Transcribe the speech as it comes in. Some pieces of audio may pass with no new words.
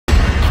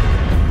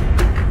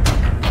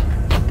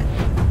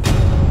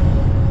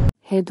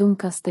Hedum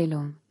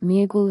Kastelum,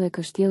 Mjegullë e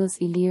Kështjellës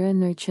Ilire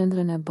në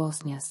qendrën e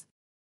Bosnjes.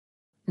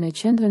 Në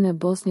qendrën e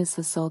Bosnjes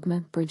së sotme,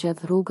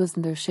 përgjatë rrugës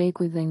ndër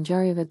shekuj dhe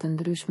ngjarjeve të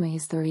ndryshme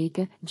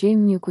historike,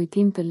 gjejmë një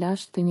kujtim të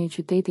lashtë të një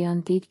qyteti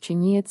antik që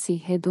njihet si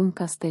Hedum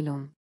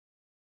Kastelum.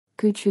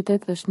 Ky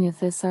qytet është një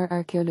thesar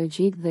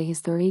arkeologjik dhe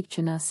historik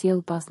që na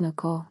sjell pas në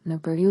kohë,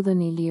 në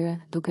periudhën Ilire,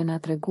 duke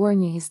na treguar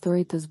një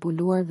histori të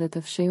zbuluar dhe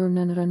të fshehur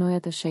nën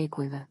rënojat e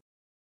shekujve.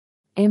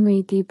 Emri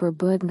i tij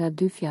përbëhet nga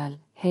dy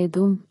fjalë,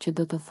 Hedum, që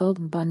do të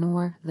thotë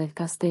banuar, dhe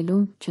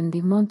Kastelum, që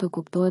ndihmon të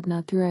kuptohet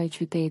natyra e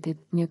qytetit,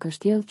 një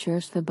kështjellë që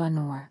është e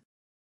banuar.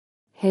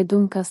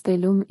 Hedum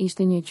Kastelum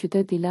ishte një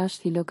qytet i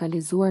lashtë i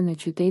lokalizuar në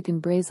qytetin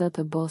breza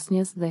të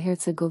Bosnjes dhe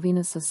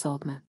Hercegovinës së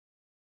sotme.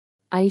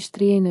 Ai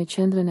shtrihej në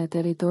qendrën e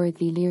territorit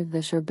ilir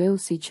dhe shërbeu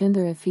si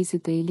qendër e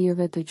fisit të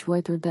ilirëve të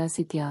quajtur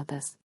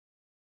Dasitiates.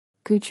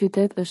 Ky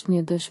qytet është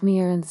një dëshmi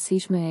e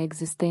rëndësishme e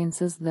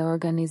ekzistencës dhe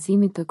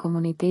organizimit të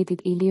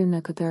komunitetit ilir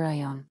në këtë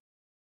rajon.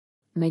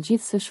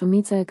 Megjithse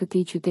shumica e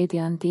këtij qyteti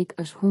antik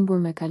është humbur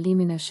me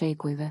kalimin e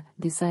shekujve,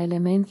 disa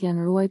elementë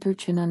janë ruajtur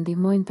që na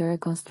ndihmojnë të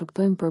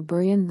rekonstruktojmë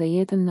përbërjen dhe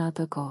jetën në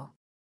atë kohë.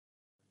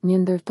 Një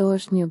ndër to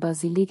është një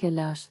bazilikë e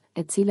lashtë,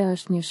 e cila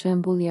është një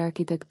shembull i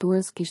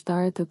arkitekturës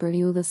kishtare të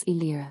periudhës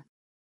ilire.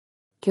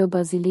 Kjo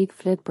bazilikë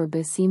flet për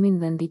besimin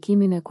dhe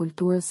ndikimin e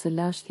kulturës së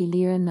lashtë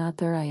ilire në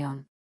atë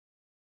rajon.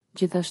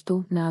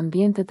 Gjithashtu, në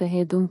ambientet e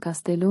Hedum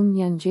Kastelum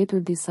janë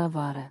gjetur disa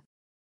varre.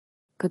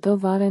 Këto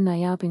varre na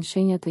japin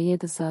shenja të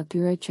jetës së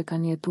atyre që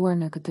kanë jetuar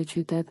në këtë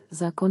qytet,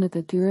 zakonet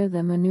e tyre dhe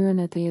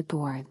mënyrën e të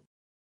jetuarit.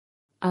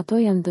 Ato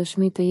janë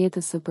dëshmi të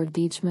jetës së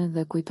përditshme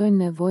dhe kujtojnë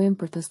nevojën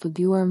për të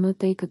studiuar më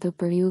tej këtë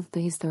periudhë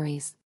të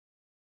historisë.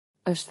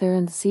 Është e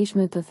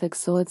rëndësishme të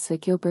theksohet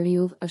se kjo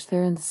periudhë është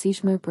e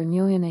rëndësishme për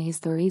njohjen e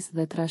historisë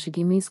dhe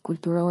trashëgimisë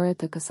kulturore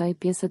të kësaj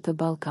pjese të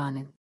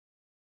Ballkanit.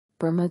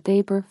 Për më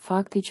tepër,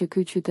 fakti që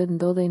ky qytet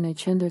ndodhej në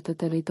qendër të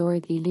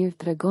territorit ilir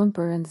tregon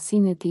për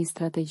rëndësinë e tij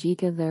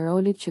strategjike dhe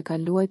rolit që ka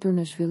luajtur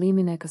në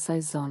zhvillimin e kësaj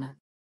zone.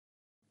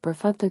 Për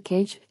fat të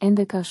keq,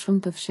 ende ka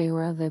shumë të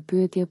fshehura dhe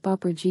pyetje pa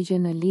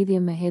përgjigje në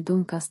lidhje me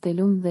Hedum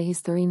Kastelum dhe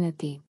historinë e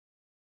tij.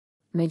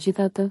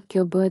 Megjithatë,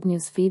 kjo bëhet një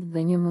sfidë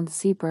dhe një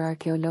mundësi për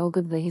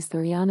arkeologët dhe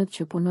historianët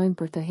që punojnë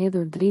për të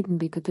hedhur dritë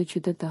mbi këtë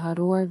qytet të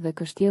harruar dhe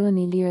kështjellën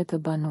ilire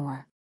të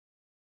banuar.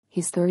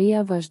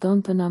 Historia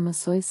vazhdon të na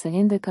mësojë se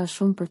ende ka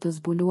shumë për të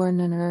zbuluar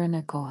në rrën e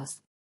kohës.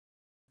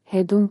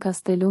 Hedum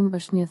Kastelum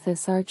është një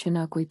thesar që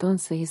na kujton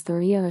se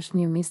historia është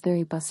një mister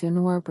i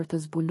pasionuar për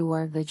të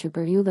zbuluar dhe që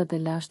periudhat e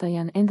lashta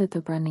janë ende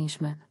të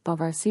pranishme,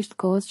 pavarësisht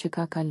kohës që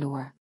ka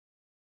kaluar.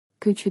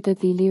 Ky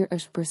qytet ilir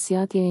është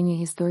përsjatje e një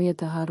historie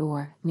të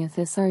harruar, një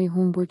thesar i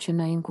humbur që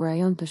na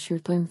inkurajon të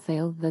shqyrtojmë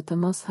thellë dhe të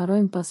mos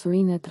harrojmë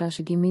pasurinë e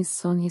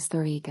trashëgimisë sonë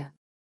historike.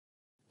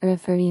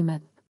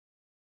 Referimet.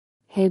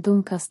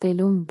 Hedum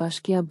Kastelum,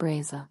 Bashkia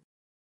Breza.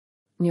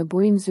 Një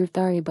burim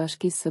zyrtar i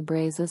Bashkisë së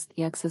Brezës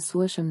i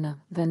aksesueshëm në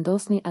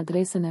vendosni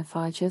adresën e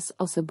faqes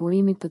ose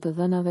burimit të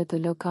dhënave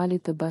të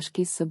lokalit të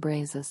Bashkisë së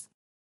Brezës.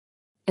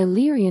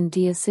 Illyrian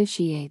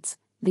associates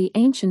the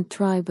ancient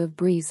tribe of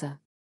Breza.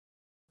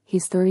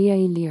 Historia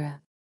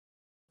ilire.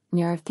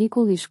 Një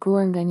artikull i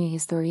shkruar nga një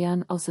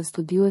historian ose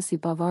studiues i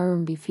pavarur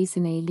mbi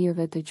fisin e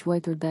ilirëve të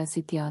quajtur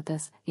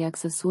Dasitiates, i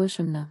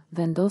aksesueshëm në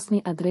vendosni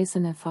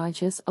adresën e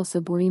faqes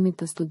ose burimit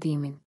të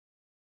studimin.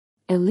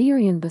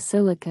 Illyrian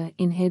Basilica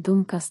in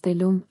Hedum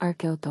Kastelum,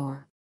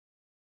 arkeautor.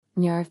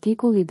 Një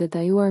artikull i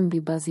detajuar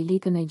mbi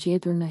bazilikën e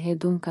gjetur në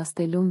Hedum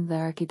Kastelum dhe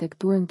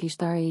arkitekturën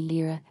kishtare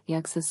ilire, i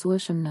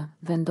aksesueshëm në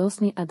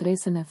vendosni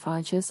adresën e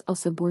faqes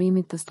ose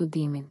burimit të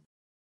studimin.